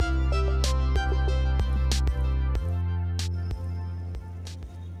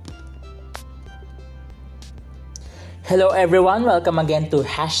Hello everyone! Welcome again to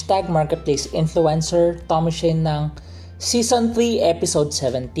Hashtag Marketplace Influencer, Tommy Shane ng Season 3, Episode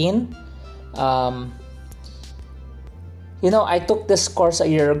 17. I took this course a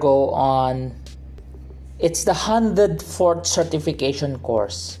year ago it's the 104th certification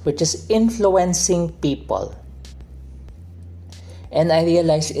course, which is Influencing People. And I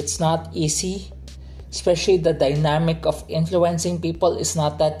realized it's not easy, especially the dynamic of influencing people is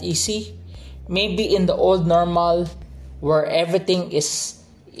not that easy. Maybe in the old normal, where everything is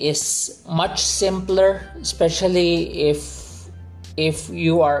much simpler, especially if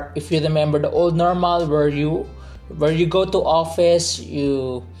you remember the old normal where you go to office,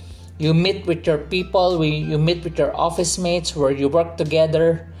 you meet with your people, you meet with your office mates, where you work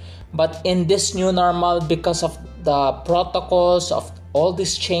together. But in this new normal, because of the protocols of all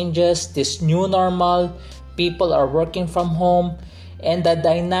these changes, this new normal, people are working from home, and the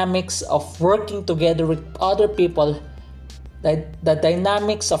dynamics of working together with other people, the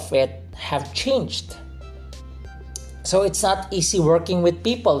dynamics of it have changed. So it's not easy working with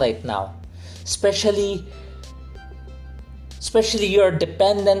people right now, especially you're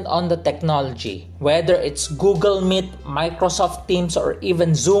dependent on the technology, whether it's Google Meet, Microsoft Teams, or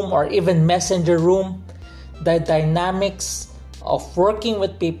even Zoom, or even Messenger Room. The dynamics of working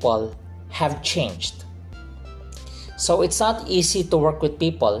with people have changed. So it's not easy to work with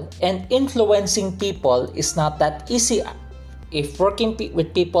people, and influencing people is not that easy. If working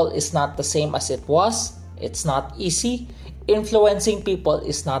with people is not the same as it was, it's not easy. Influencing people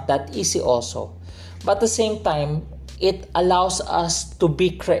is not that easy also. But at the same time, it allows us to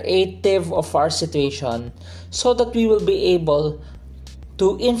be creative of our situation so that we will be able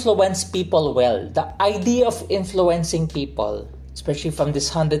to influence people well. The idea of influencing people, especially from this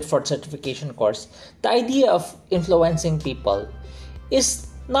 104th certification course, the idea of influencing people is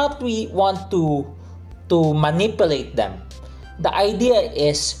not we want to manipulate them. The idea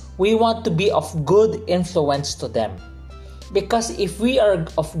is we want to be of good influence to them. Because if we are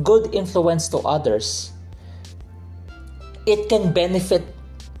of good influence to others, it can benefit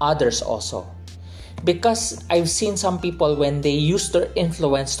others also. Because I've seen some people, when they use their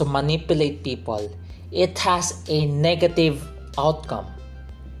influence to manipulate people, it has a negative outcome.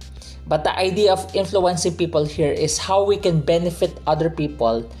 But the idea of influencing people here is how we can benefit other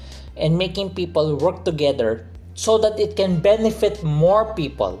people and making people work together so that it can benefit more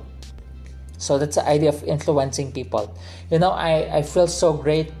people. So that's the idea of influencing people. I feel so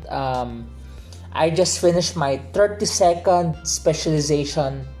great. I just finished my 30-second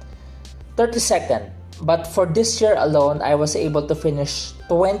specialization. 30-second. But for this year alone, I was able to finish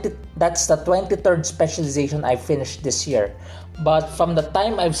 20. That's the 23rd specialization I finished this year. But from the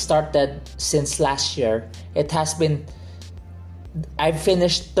time I've started since last year, I've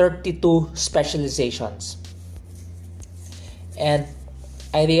finished 32 specializations. And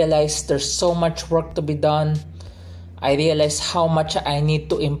I realized there's so much work to be done. I realized how much I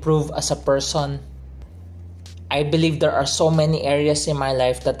need to improve as a person. I believe there are so many areas in my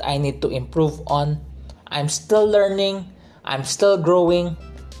life that I need to improve on. I'm still learning. I'm still growing.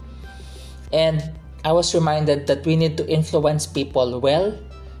 And I was reminded that we need to influence people well,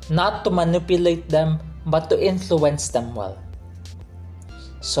 not to manipulate them, but to influence them well.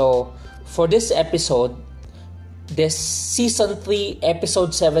 So, for this episode, this Season 3,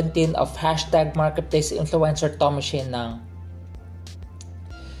 Episode 17 of Hashtag Marketplace Influencer Tommy Shane ng,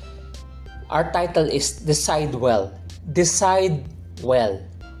 our title is Decide Well. Decide well.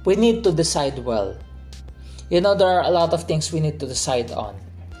 We need to decide well. There are a lot of things we need to decide on.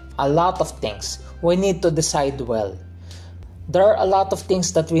 A lot of things. We need to decide well. There are a lot of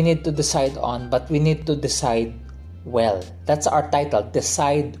things that we need to decide on, but we need to decide well. That's our title,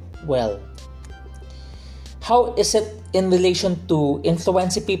 Decide Well. How is it in relation to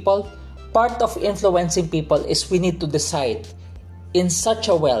influencing people? Part of influencing people is we need to decide in such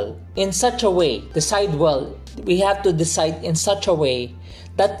a way, decide well. We have to decide in such a way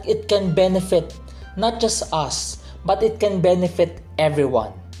that it can benefit not just us, but it can benefit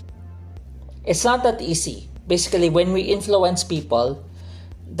everyone. It's not that easy. Basically, when we influence people,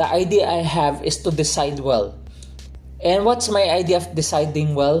 the idea I have is to decide well. And what's my idea of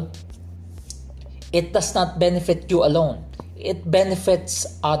deciding well? It does not benefit you alone. It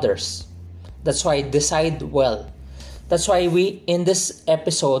benefits others. That's why decide well. That's why in this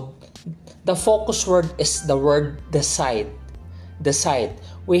episode, the focus word is the word decide. Decide.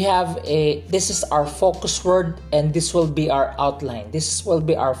 This is our focus word, and this will be our outline. This will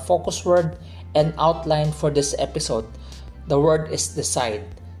be our focus word and outline for this episode. The word is decide,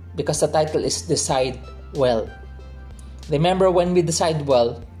 because the title is Decide Well. Remember, when we decide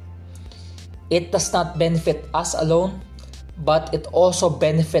well, it does not benefit us alone, but it also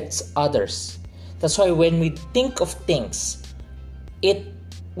benefits others. That's why when we think of things,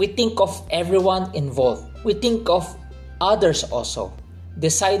 we think of everyone involved. We think of others also.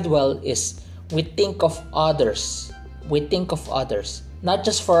 Decide well is we think of others. We think of others. Not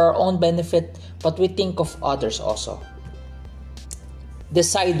just for our own benefit, but we think of others also.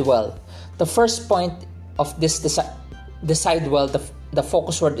 Decide well. The first point of this decide well, the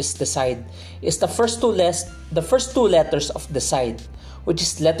focus word is decide, is the first two letters of decide, which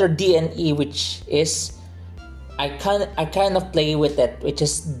is letter D and E, which is I kind of play with it, which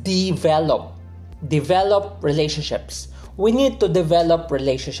is develop relationships. We need to develop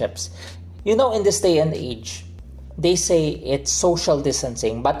relationships. In this day and age, they say it's social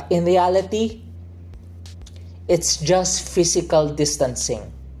distancing, but in reality, it's just physical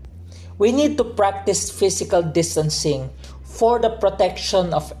distancing. We need to practice physical distancing for the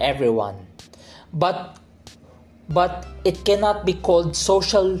protection of everyone. But it cannot be called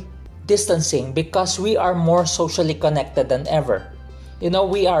social distancing because we are more socially connected than ever.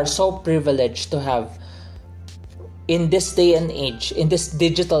 We are so privileged to have, in this day and age, in this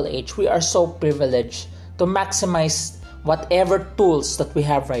digital age, we are so privileged to maximize whatever tools that we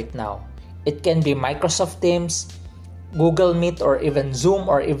have right now. It can be Microsoft Teams, Google Meet, or even Zoom,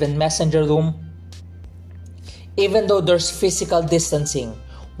 or even Messenger Room. Even though there's physical distancing,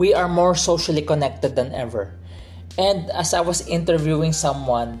 we are more socially connected than ever. And as I was interviewing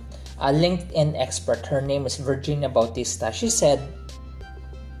someone, a LinkedIn expert, her name is Virginia Bautista, she said,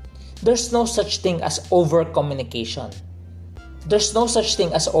 there's no such thing as over-communication. There's no such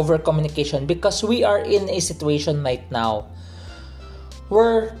thing as over-communication because we are in a situation right now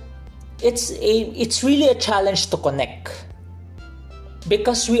where it's really a challenge to connect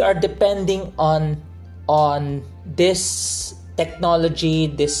because we are depending on this technology,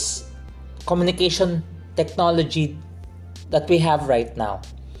 this communication technology that we have right now.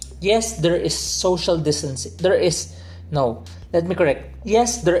 Yes, there is social distancing.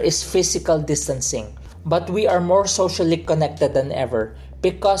 Yes, there is physical distancing, but we are more socially connected than ever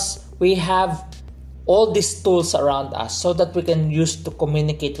because we have all these tools around us so that we can use to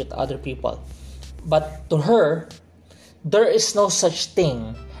communicate with other people. But to her, there is no such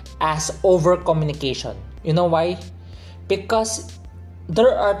thing as over communication. You know why? Because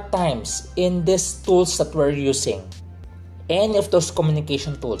there are times in these tools that we're using, any of those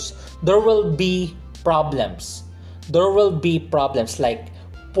communication tools, there will be problems. There will be problems like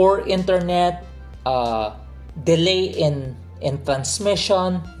poor internet, delay in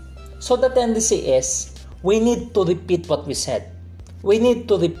transmission. So the tendency is we need to repeat what we said. We need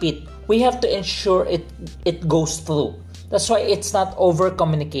to repeat. We have to ensure it goes through. That's why it's not over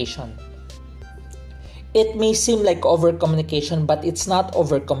communication. It may seem like over communication, but it's not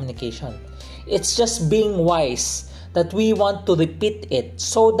over communication. It's just being wise that we want to repeat it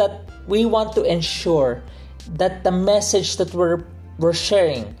so that we want to ensure that the message that we're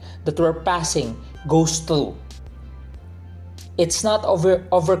sharing, that we're passing, goes through. It's not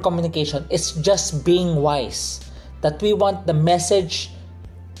over communication. It's just being wise that we want the message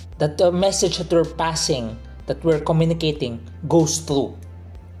that we're passing, that we're communicating, goes through.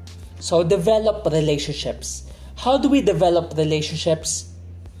 So develop relationships. How do we develop relationships?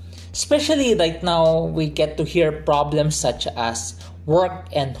 Especially right now, we get to hear problems such as work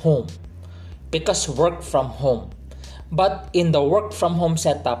and home, because work from home. But in the work from home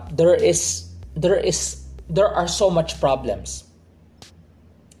setup, there are so much problems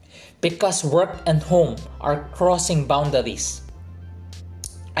because work and home are crossing boundaries.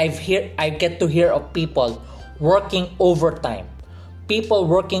 I get to hear of people working overtime. People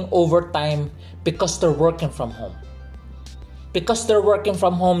working overtime because they're working from home. Because they're working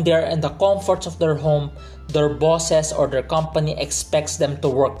from home, they're in the comforts of their home. Their bosses or their company expects them to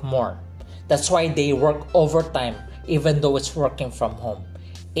work more. That's why they work overtime even though it's working from home.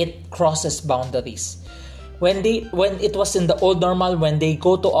 It crosses boundaries. When it was in the old normal, when they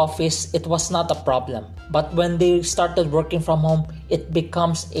go to office, it was not a problem. But when they started working from home, it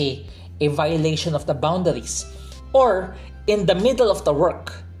becomes a violation of the boundaries. Or in the middle of the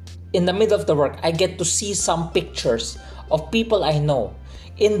work, I get to see some pictures of people I know.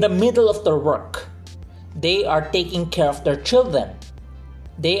 In the middle of their work, they are taking care of their children.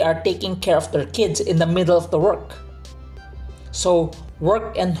 They are taking care of their kids in the middle of the work. So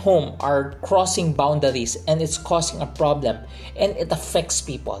work and home are crossing boundaries, and it's causing a problem, and it affects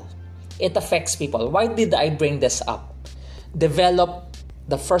people. Why did I bring this up? Develop.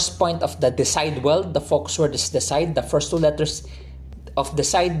 The first point of the decide well, the focus word is decide. The first two letters of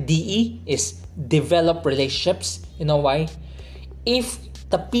decide, DE, is develop relationships. You know why? If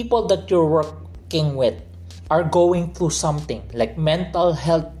the people that you work working with are going through something like mental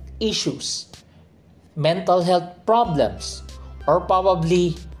health issues, mental health problems, or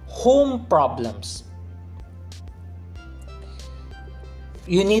probably home problems,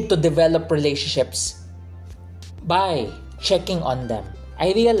 you need to develop relationships by checking on them.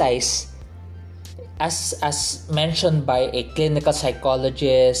 I realize, as mentioned by a clinical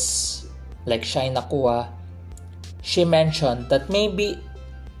psychologist like Shai Nakua, she mentioned that maybe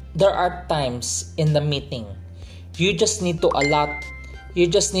there are times in the meeting you just need to allot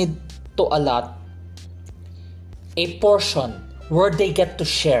a portion where they get to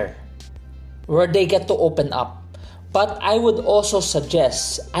share, where they get to open up. But I would also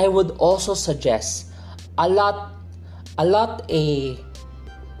suggest allot a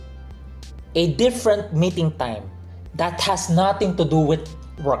different meeting time that has nothing to do with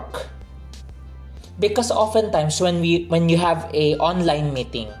work. Because oftentimes when you have a online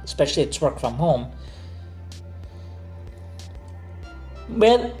meeting, especially it's work from home,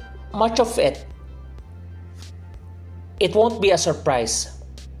 well, much of it won't be a surprise.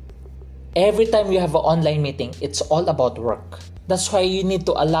 Every time you have an online meeting, it's all about work. That's why you need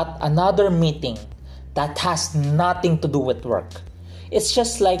to allot another meeting that has nothing to do with work. It's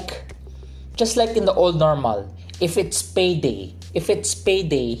just like in the old normal. If it's payday,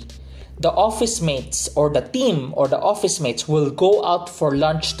 the office mates or the team or the office mates will go out for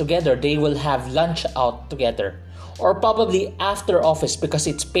lunch together. They will have lunch out together. Or probably after office, because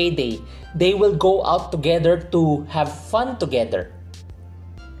it's payday, they will go out together to have fun together.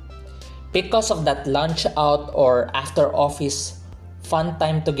 Because of that lunch out or after office fun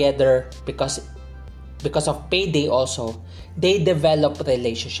time together, because of payday also, they develop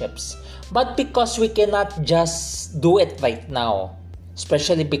relationships. But because we cannot just do it right now,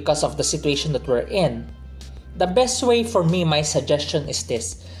 especially because of the situation that we're in, the best way for me, my suggestion is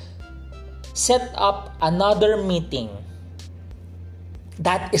this: set up another meeting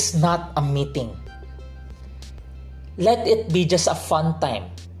that is not a meeting. Let it be just a fun time.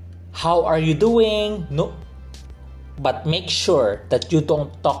 How are you doing? No. But make sure that you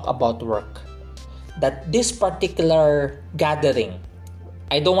don't talk about work. That this particular gathering,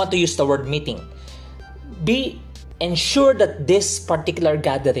 I don't want to use the word meeting, ensure that this particular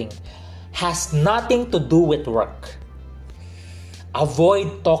gathering has nothing to do with work.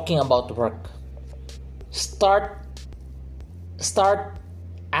 Avoid talking about work. Start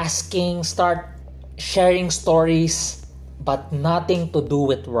sharing stories, but nothing to do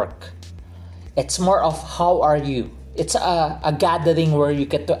with work. It's more of how are you. It's a gathering where you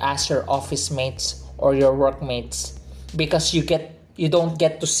get to ask your office mates or your workmates, because you don't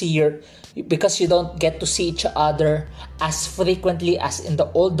get to see each other as frequently as in the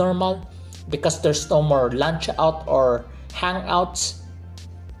old normal, because there's no more lunch out or hangouts.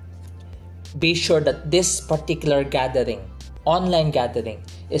 Be sure that this particular gathering, online gathering,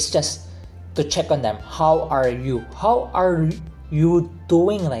 is just to check on them. How are you? How are you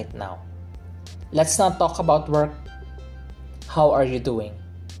doing right now? Let's not talk about work. How are you doing?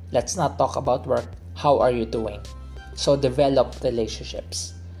 Let's not talk about work. How are you doing? So develop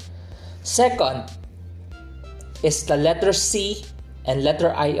relationships. Second is the letter C and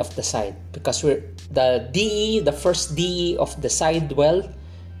letter I of decide, because the first DE of decide,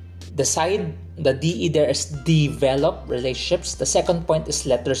 the DE there is develop relationships. The second point is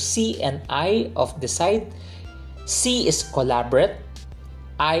letter C and I of decide. C is collaborate.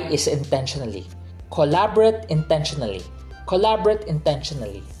 I is intentionally. Collaborate intentionally. Collaborate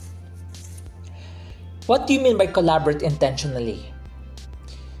intentionally. What do you mean by collaborate intentionally?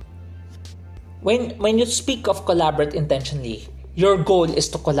 When you speak of collaborate intentionally, your goal is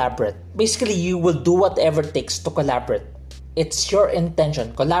to collaborate. Basically, you will do whatever it takes to collaborate. It's your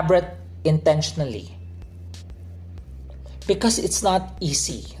intention. Collaborate intentionally. Because it's not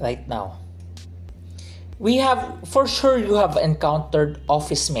easy right now. For sure you have encountered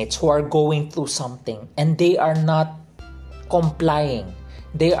office mates who are going through something and they are not complying.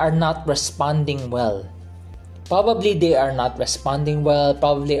 They are not responding well. Probably they are not responding well.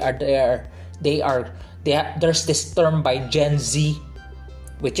 Probably there's this term by Gen Z,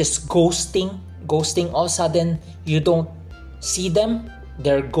 which is ghosting. Ghosting, all of a sudden you don't see them,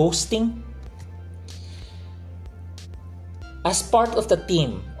 they're ghosting. As part of the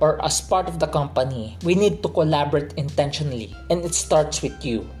team or as part of the company, we need to collaborate intentionally, and it starts with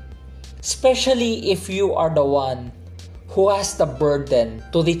you. Especially if you are the one who has the burden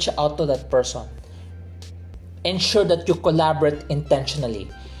to reach out to that person. Ensure that you collaborate intentionally.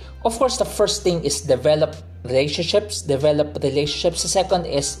 Of course, the first thing is develop relationships. The second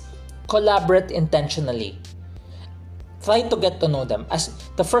is collaborate intentionally. try to get to know them. As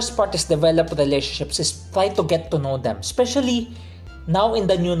the first part is develop relationships, is try to get to know them. Especially now in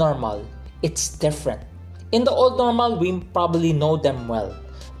the new normal, it's different. In the old normal, we probably know them well.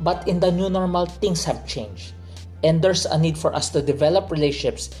 But in the new normal, things have changed. And there's a need for us to develop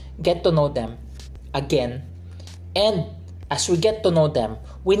relationships, get to know them again. And as we get to know them,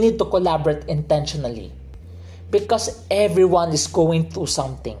 we need to collaborate intentionally. Because everyone is going through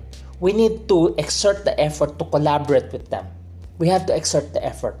something. We need to exert the effort to collaborate with them. We have to exert the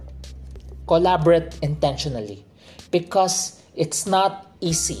effort. Collaborate intentionally. Because it's not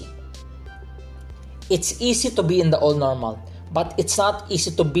easy. It's easy to be in the old normal, but it's not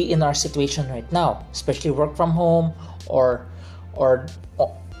easy to be in our situation right now, especially work from home or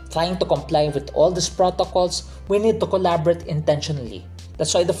trying to comply with all these protocols. We need to collaborate intentionally.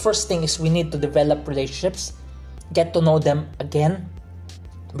 That's why the first thing is we need to develop relationships, get to know them again,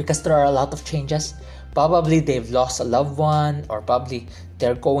 because there are a lot of changes. Probably they've lost a loved one, or probably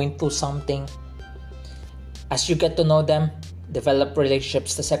they're going through something. As you get to know them, develop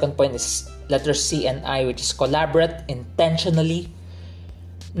relationships. The second point is letters C and I, which is collaborate intentionally.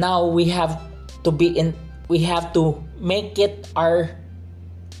 Now we have to make it our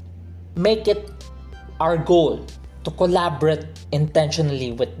goal to collaborate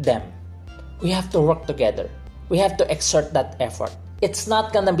intentionally with them. We have to work together. We have to exert that effort. It's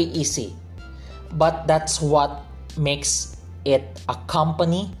not gonna be easy, but that's what makes it a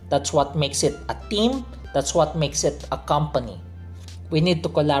company. That's what makes it a team. That's what makes it a company. We need to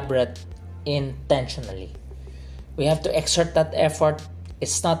collaborate intentionally. We have to exert that effort.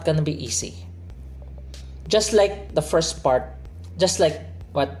 It's not gonna be easy. Just like the first part, just like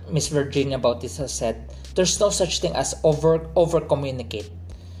what Miss Virginia Bautista said, there's no such thing as over communicate.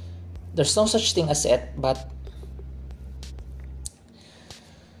 There's no such thing as it, but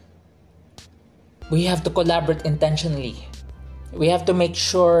we have to collaborate intentionally. We have to make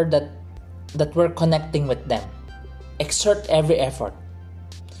sure that we're connecting with them. Exert every effort.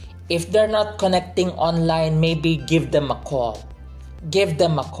 If they're not connecting online, maybe give them a call. Give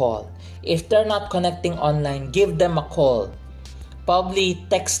them a call. If they're not connecting online, give them a call. Probably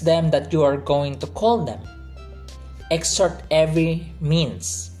text them that you are going to call them. Exert every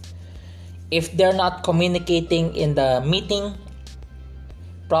means. If they're not communicating in the meeting,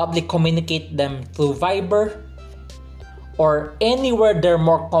 probably communicate them through Viber or anywhere they're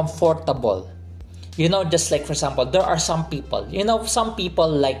more comfortable. Just like, for example, there are some people,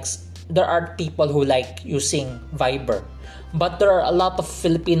 there are people who like using Viber, but there are a lot of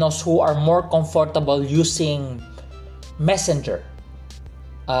Filipinos who are more comfortable using Messenger,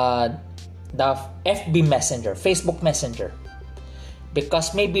 the FB Messenger, Facebook Messenger,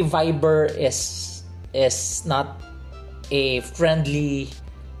 because maybe Viber is not a friendly,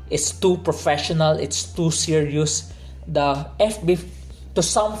 it's too professional, it's too serious. The FB, to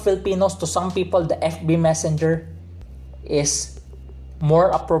some Filipinos, to some people, the FB Messenger is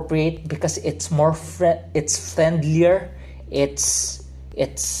more appropriate because it's more it's friendlier. It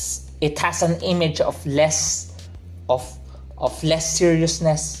has an image of less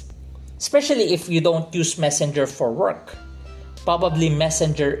seriousness, especially if you don't use Messenger for work. Probably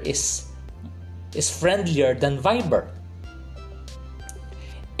Messenger is friendlier than Viber.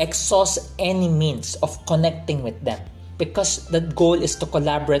 Exhaust any means of connecting with them, because the goal is to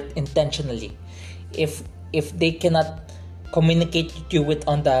collaborate intentionally. If they cannot communicate with you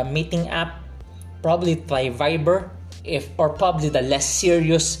on the meeting app, probably try Viber, or probably the less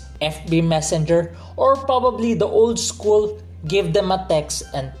serious FB Messenger, or probably the old school, give them a text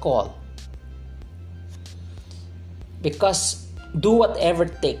and call. Because do whatever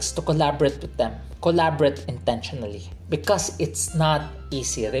it takes to collaborate with them. Collaborate intentionally, because it's not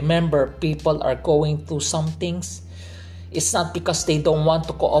easy. Remember, people are going through some things. It's not because they don't want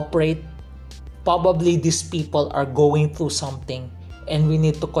to cooperate. Probably these people are going through something, and we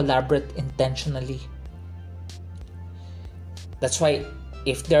need to collaborate intentionally. That's why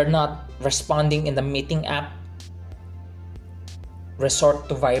if they're not responding in the meeting app, resort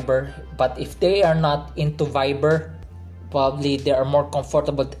to Viber. But if they are not into Viber, probably they are more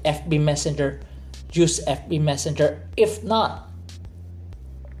comfortable with FB Messenger, use FB Messenger. If not,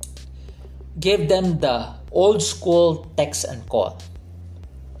 give them the old school text and call.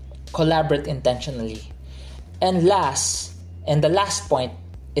 Collaborate intentionally. And the last point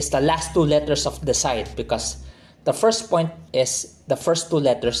is the last two letters of decide, because the first point is the first two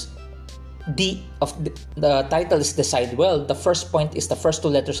letters. D of the title is decide. Well, the first point is the first two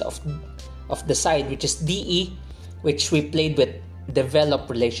letters of decide, which is DE, which we played with develop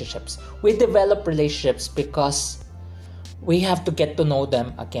relationships. We develop relationships because we have to get to know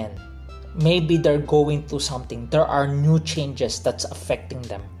them again. maybe they're going through something. There are new changes that's affecting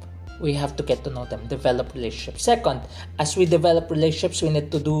them. We have to get to know them, develop relationships. Second, as we develop relationships, we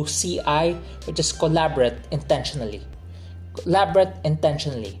need to do CI, which is collaborate intentionally. Collaborate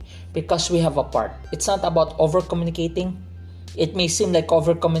intentionally because we have a part. It's not about over communicating. It may seem like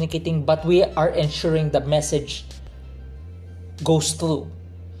over communicating, but we are ensuring the message goes through.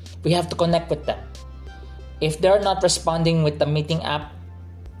 We have to connect with them. If they're not responding with the meeting app,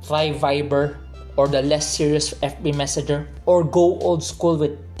 try Viber or the less serious FB Messenger, or go old school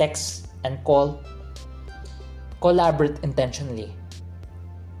with text and call. Collaborate intentionally.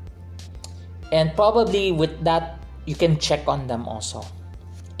 And probably with that, you can check on them also.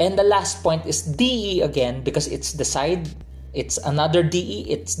 And the last point is DE again, because it's decide. It's another DE.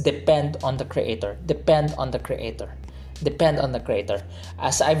 It's depend on the creator. Depend on the creator. Depend on the creator.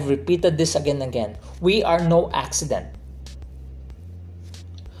 As I've repeated this again and again, we are no accident.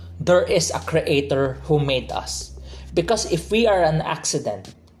 There is a creator who made us. Because if we are an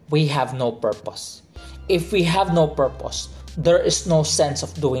accident, we have no purpose. If we have no purpose, there is no sense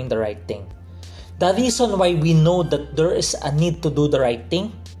of doing the right thing. The reason why we know that there is a need to do the right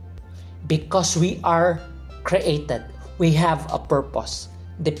thing, because we are created. We have a purpose.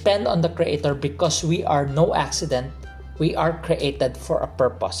 Depend on the creator because we are no accident. We are created for a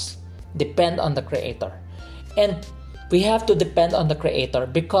purpose. Depend on the creator. And we have to depend on the creator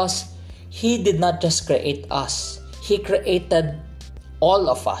because he did not just create us. He created all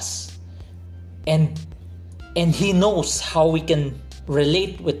of us. And he knows how we can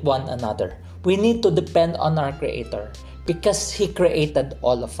relate with one another. We need to depend on our creator because he created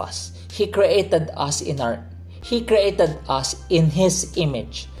all of us. He created us in his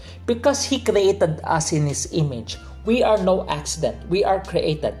image. Because he created us in his image, we are no accident. We are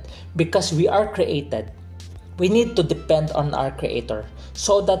created. Because we are created, we need to depend on our creator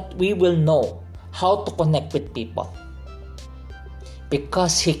so that we will know how to connect with people.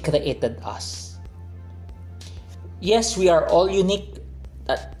 Because he created us. Yes, we are all unique.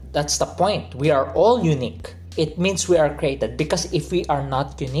 That's the point. We are all unique. It means we are created. Because if we are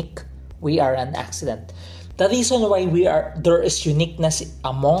not unique, we are an accident. The reason why there is uniqueness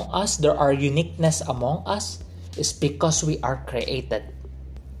among us, there are uniqueness among us, is because we are created.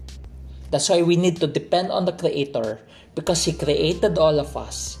 That's why we need to depend on the creator because he created all of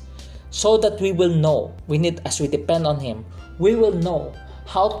us so that we will know. As we depend on him, we will know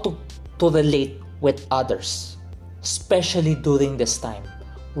how to relate with others, especially during this time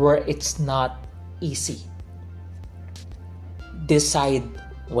where it's not easy. Decide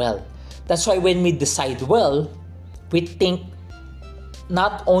well. That's why when we decide well, we think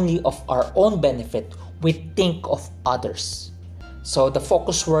not only of our own benefit, we think of others. So the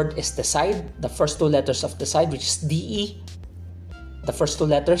focus word is decide. The first two letters of decide, which is DE. The first two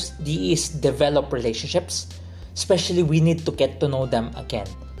letters, DE, is develop relationships. Especially we need to get to know them again.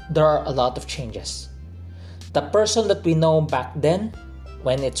 There are a lot of changes. The person that we know back then,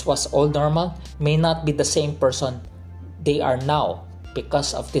 when it was all normal, may not be the same person they are now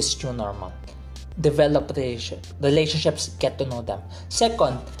because of this new normal. Develop relationships, get to know them.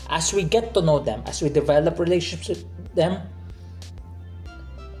 Second, as we get to know them, as we develop relationships with them,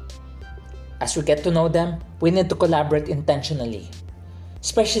 we need to collaborate intentionally.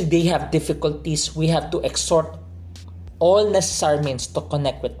 Especially they have difficulties, we have to exhort all necessary means to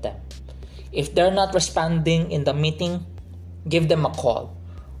connect with them. If they're not responding in the meeting, give them a call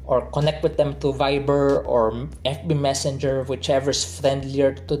or connect with them through Viber or FB Messenger, whichever is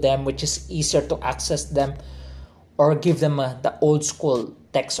friendlier to them, which is easier to access them, or give them the old school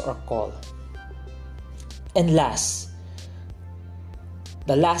text or call. And last,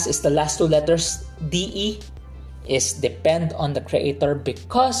 the last two letters, DE, is depend on the creator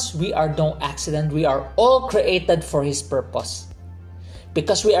because we are no accident. We are all created for his purpose.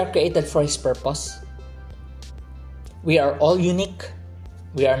 Because we are created for his purpose, we are all unique.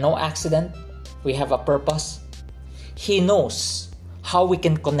 We are no accident. We have a purpose. He knows how we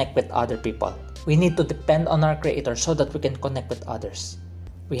can connect with other people. We need to depend on our creator so that we can connect with others.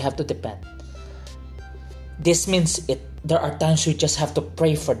 We have to depend. This means there are times we just have to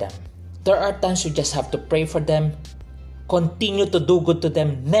pray for them. There are times we just have to pray for them. Continue to do good to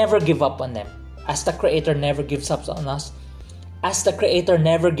them. Never give up on them. As the creator never gives up on us, as the creator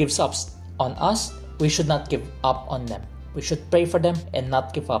never gives up on us, we should not give up on them. We should pray for them and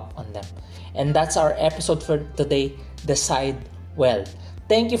not give up on them. And that's our episode for today. Decide well.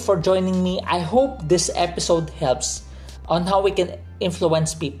 Thank you for joining me. I hope this episode helps on how we can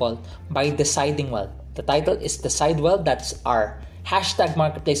influence people by deciding well. The title is Decide Well. That's our hashtag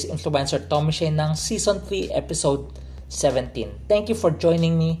Marketplace Influencer Tommy Shane ng Season 3 Episode 17. Thank you for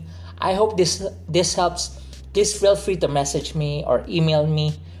joining me. I hope this helps. Please feel free to message me or email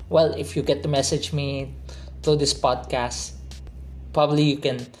me. Well, if you get to message me through this podcast, probably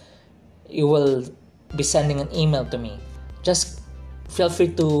you will be sending an email to me. Just feel free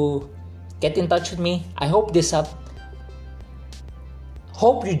to get in touch with me. I hope this helped.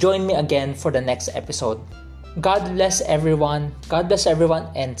 Hope you join me again for the next episode. God bless everyone,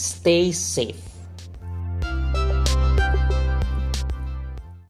 and stay safe.